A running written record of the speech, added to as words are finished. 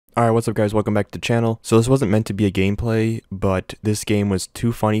Alright, what's up guys, welcome back to the channel. So this wasn't meant to be a gameplay, but this game was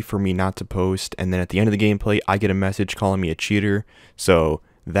too funny for me not to post, and then at the end of the gameplay, I get a message calling me a cheater. So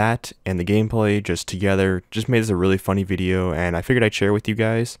that and the gameplay just together just made this a really funny video, and I figured I'd share with you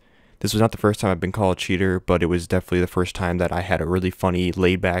guys. This was not the first time I've been called a cheater, but it was definitely the first time that I had a really funny,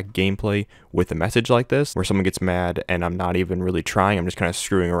 laid-back gameplay with a message like this, where someone gets mad and I'm not even really trying, I'm just kind of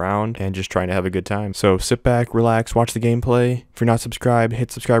screwing around and just trying to have a good time. So sit back, relax, watch the gameplay. If you're not subscribed,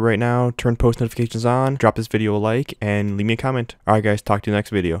 hit subscribe right now, turn post notifications on, drop this video a like, and leave me a comment. Alright guys, talk to you in the next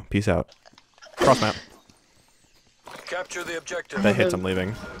video. Peace out. Cross map. Capture the objective. That hits, I'm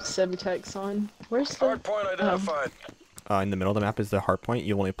leaving. Semtex on. Where's the Hard point identified. In the middle of the map is the hard point.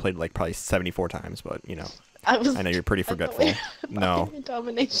 You only played like probably 74 times, but you know. I know you're pretty forgetful. No.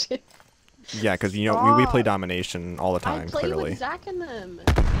 Domination. Yeah, because you know we play domination all the time. I play Clearly. with Zach and them.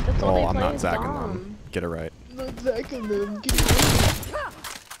 That's all Well, they I'm play not is zacking Dom. them. Get it right. Not Zach and them. Get it right.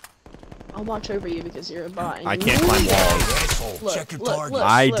 I'll watch over you because you're a bot. And I can't climb walls. Check your target.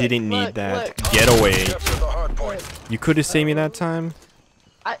 I didn't need that. Get away. Capture the hard point. You could have saved me that time.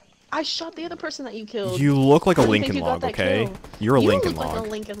 I shot the other person that you killed. You look like a How do you think Lincoln you got log, that okay? kill? You're a You Lincoln look log. like a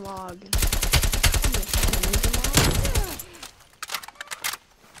Lincoln log.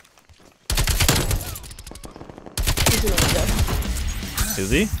 He's doing it, though. Is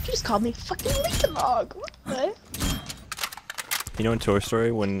he? You just called me fucking Lincoln log. What the? You know in Toy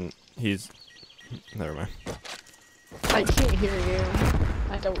Story when he's... Never mind. I can't hear you.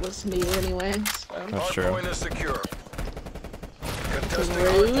 I don't listen to you anyway, so. That's Hard true. point is secure. Contesting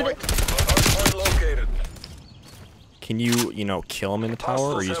Rude. hard point. Hard point located. Can you know, kill him in the tower,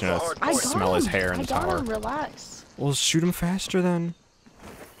 or are you just Hostiles have gonna the hard smell his hair in the I got tower? him, relax. Well, shoot him faster then.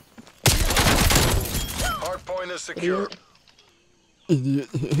 Hard point is secure. Idiot.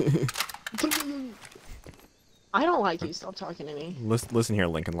 I don't like you, stop talking to me. Listen here,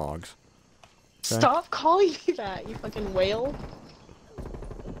 Lincoln logs. Okay. Stop calling me that, you fucking whale.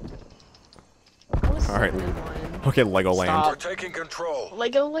 Alright. Okay, Legoland. Stop. We're taking control.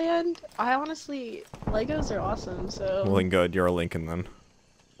 Legoland? I honestly, Legos are awesome, so. Well then good, you're a Lincoln then.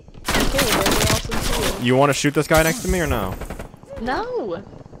 Okay, those are awesome too. You want to shoot this guy next to me or no? No!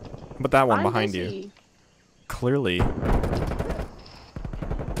 But that one I'm behind you. busy. Clearly.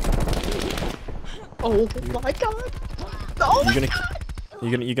 Oh my god! Oh my You gonna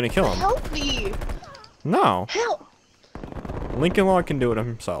god! you gonna kill him? Help me! No. Help! Lincoln Log can do it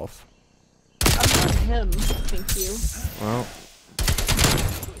himself. I'm not him, thank you. Well,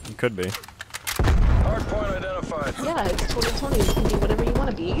 you could be. Hard point identified. Yeah, it's 2020, you can be whatever you want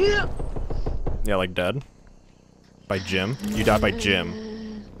to be. Yeah, like dead. By Jim. You died by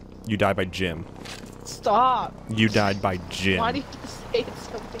Jim. You died by Jim. Stop! You died by Jim. Why do you have to say it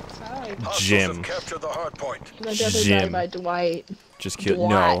so many times? Hostiles Jim. have captured the hard point. My brother died Jim. by Dwight. Just kill.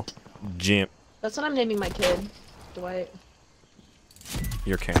 No. Dwight. Jim. That's what I'm naming my kid. Dwight.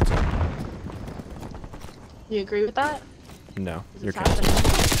 You're canceled. You agree with that? No. Is You're this canceled.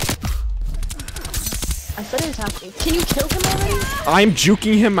 happening? I said it's happening. Can you kill him already? I'm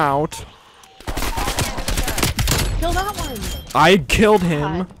juking him out. Kill that one! I killed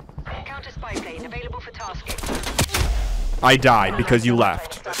him. God. Counter spy plane available for tasking. I died because you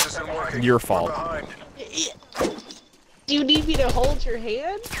left. This isn't working. Your We're fault. behind. Do you need me to hold your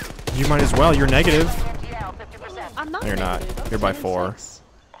hand? You might as well. You're negative. MTL 50%. I'm not You're not. negative. I'm You're by 10 and 4. 6.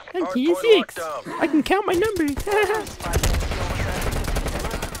 I'm Hard point locked down. I can count my numbers.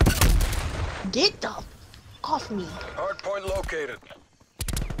 Get the off me. Hard point located.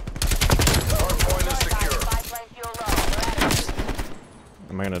 Hard point is secure. Spy plane fuel low.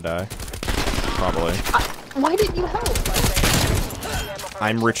 Am I gonna die? Probably. Why didn't you help?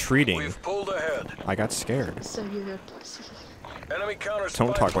 I'm retreating. We've pulled ahead. I got scared. So you're a pussy. Enemy counter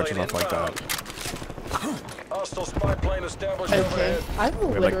Don't spy talk about plane yourself like inbound. that. Hostile spy plane established Okay. overhead. I will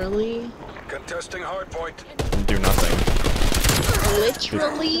Wait, like- literally, Contesting hard point. Do nothing.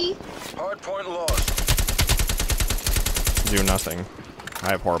 literally. Hard point lost. Do nothing. I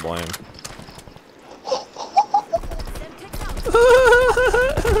have horrible aim.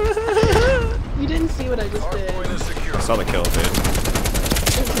 You didn't see what I just Hard did. point is secure. I saw the kill, dude.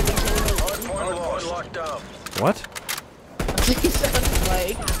 Hard point locked down. What? He sounds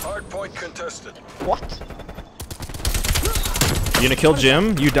like Hard point contested. what? You gonna kill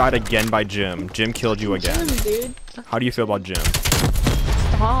Jim? You died again by Jim. Jim killed you again. Jim, dude. How do you feel about Jim?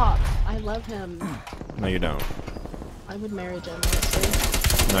 Stop. I love him. No, you don't. I would marry Jim,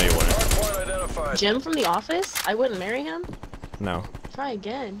 honestly. No, you wouldn't. Hard point identified. Jim from The Office? I wouldn't marry him? No. Try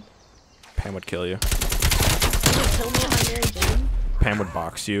again. Pam would kill you. You would kill me if I married Jim? Pam would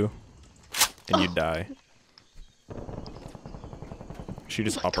box you, and you'd die. She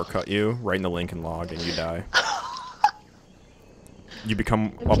just uppercut you right in the Lincoln log and you die. You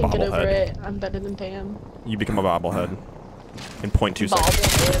become I a can't get over bobblehead. it. I'm better than Pam. You become a bobblehead in 0.2 seconds.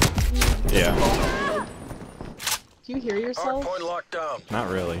 Bobblehead. Yeah. Do you hear yourself? Hardpoint locked down. Not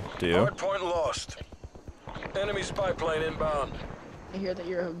really. Do you? Hardpoint lost. Enemy spy plane inbound. I hear that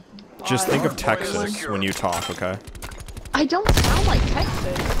you're a Just bot. think of Hardpoint is Texas secure. when you talk, okay? I don't sound like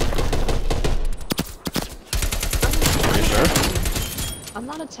Texas. Are you sure? I'm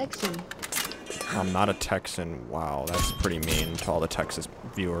not a Texan. I'm not a Texan. Wow, that's pretty mean to all the Texas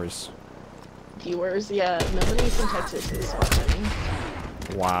viewers. Viewers, yeah, nobody from Texas is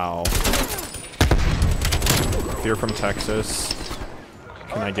watching. Wow. If you're from Texas,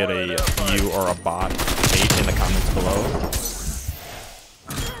 can I get a you or a bot hate in the comments below?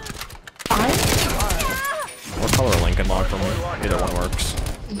 What color Lincoln log for me? Either one works.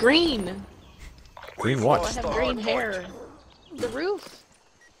 Green. Green I what? have green hair. The roof.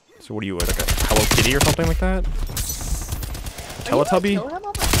 So what are you, like a Hello Kitty or something like that? Teletubby?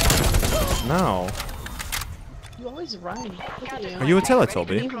 No. You always run. Look at you. Are you a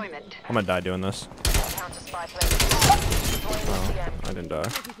Teletubby? Deployment. I'm gonna die doing this. Counter spy plane. Deploying Oh, CM. I didn't die.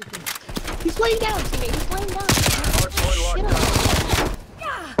 He's laying down, teammate. He's laying down. Hardpoint Get locked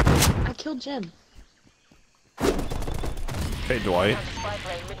down. him. I killed Jim. Okay, Dwight. Counter spy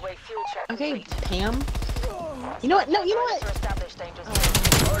plane midway fuel check Okay, complete. Pam. You know what? No, you know Targets what? are established, danger zone.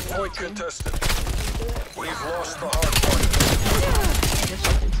 Hardpoint contested. We've lost the hardpoint. You're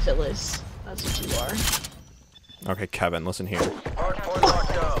fucking Phyllis. That's what you are. Okay, Kevin, listen here. Hardpoint locked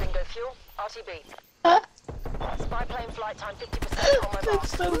down. Bingo fuel. RTB. Spy plane flight time 50% on my mark.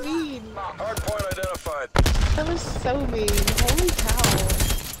 That's so mean. Hardpoint identified. That was so mean. Holy cow.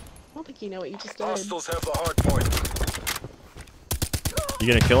 I don't think you know what you just did. Hostiles have the hardpoint. You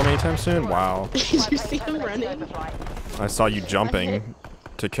gonna kill him anytime soon? Wow. Did you see him running? I saw you jumping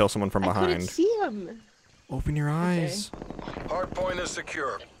to kill someone from I couldn't behind. see him. Open your eyes. Hardpoint is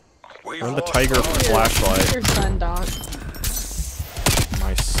secure. We've Where's the lost tiger the hardpoint. flashlight? Your son, Doc.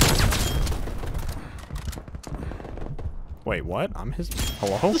 Nice. Wait, what? I'm his.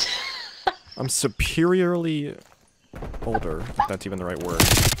 Hello? I'm superiorly older, if that's even the right word.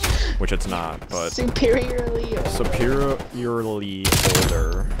 Which it's not, but. Superiorly older. Superiorly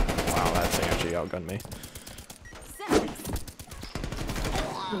older. Wow, that's actually outgunned me.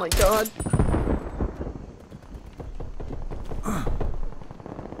 Oh my god.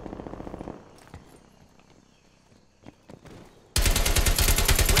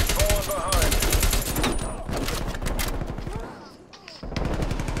 We've fallen behind.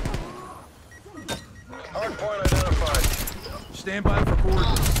 Hardpoint identified. Stand by for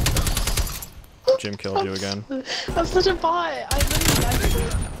coordinates. Jim killed you again. I'm such a bot. I literally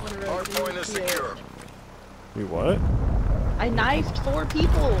knifed Hardpoint is secure. You what? I knifed 4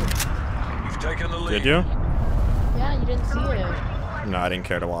 people. You've taken the lead. Did you? Yeah, you didn't see it. No, I didn't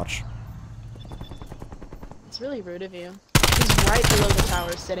care to watch. It's really rude of you. He's right below the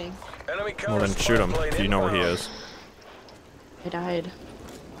tower sitting. Enemy Well, then shoot him if you know where he is. I died.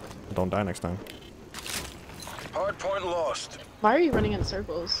 Don't die next time. Hardpoint lost. Why are you running in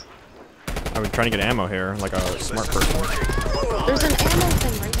circles? I was trying to get ammo here, like a smart person. There's an ammo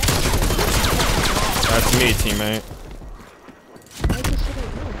thing right next to That's me, teammate. you. Why is this shit in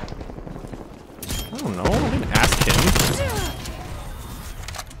here? I don't know. I didn't ask him.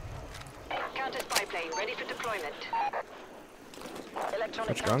 Counter spy plane ready for deployment.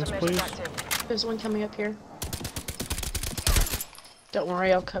 Electronic Switch guns, countermeasures please. active. There's one coming up here. Don't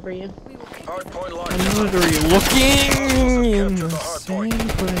worry, I'll cover you. Hardpoint locked I'm down. literally looking in Capture the the hardpoint. same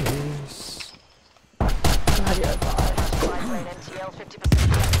place. God, you're a bot. Spy plane MTL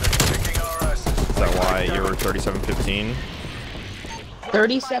 50%. Kicking our asses. Is that why you're 3715?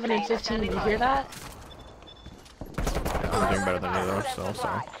 37 and 15, you hear that? I'm doing better than you though, still,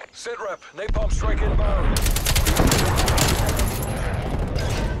 so. Sit rep. Napalm strike inbound.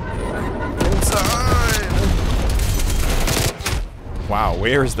 Wow,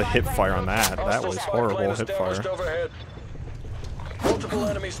 where's the hip fire on that? That Hostile was spy horrible plane hip established fire. overhead. Multiple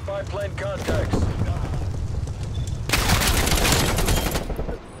enemy spy plane contacts.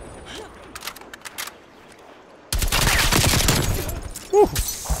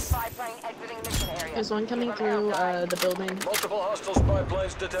 Spy plane exiting mission area. There's one coming through the building. Multiple hostile spy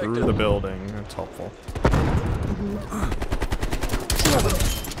planes detected. Through the building, that's helpful. 2 of them.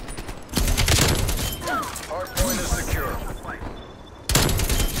 Hardpoint is secure.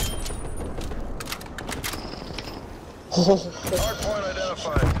 Hardpoint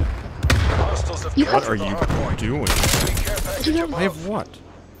identified. Hostiles have You What captured are the you hardpoint. doing? Enemy care package You above. I have what?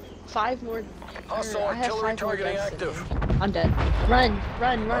 5 more. Hostile I have artillery 5 more targeting guns in active. me. I'm dead. Run,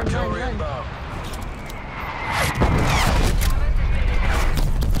 run, run, run, Artillery run. inbound.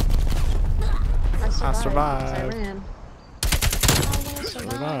 I survived. survived. I ran. I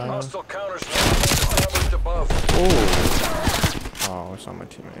survived. Hostile counter-strike established above. Oh, it's not my I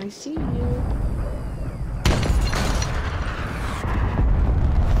teammate. see you.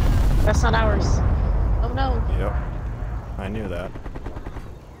 That's not ours. Oh no. Yep. I knew that.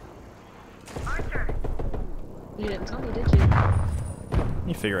 You didn't tell me, did you?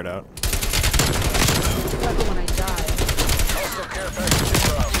 You figure it out. What when I died? Hostile care package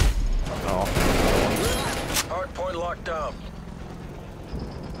inbound. Oh. Hard point locked down.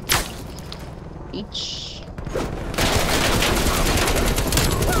 Each.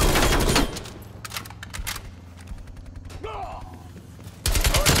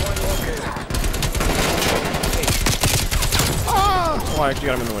 Hard point located. Oh, I actually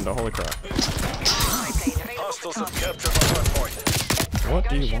got him in the window. Holy crap. Hostiles have captured the hard point. What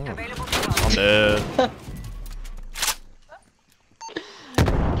do you want? I'm dead.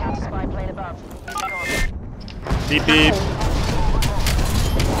 Counter spy plane above. Beep beep.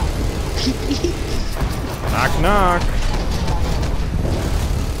 Knock knock.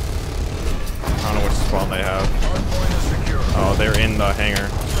 I don't know which spawn they have. Hard point is secure. Oh, they're in the hangar.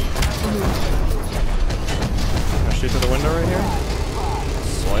 Can I shoot through the window right here?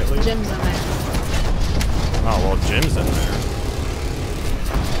 Slightly. Jim's in there. Oh, well, Jim's in there.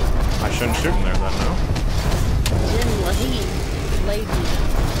 I shouldn't shoot in there then, no? Jim Lahee. Lady.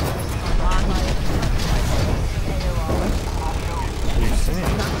 What are you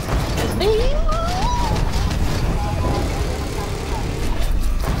saying? His name?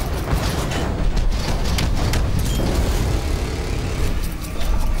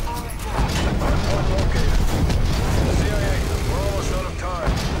 Hard point located. CIA, we're almost out of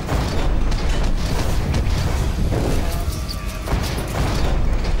time.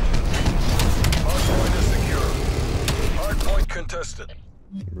 Hard point is secure. Hard point contested.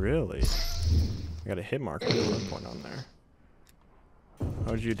 Really? I got a hit marker with a hard point on there.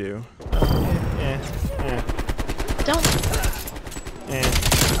 How'd you do? Don't.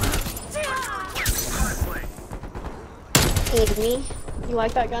 Hit me. You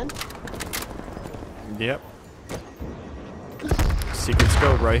like that gun? Yep. Secret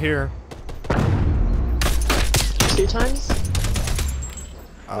scope right here. 2 times?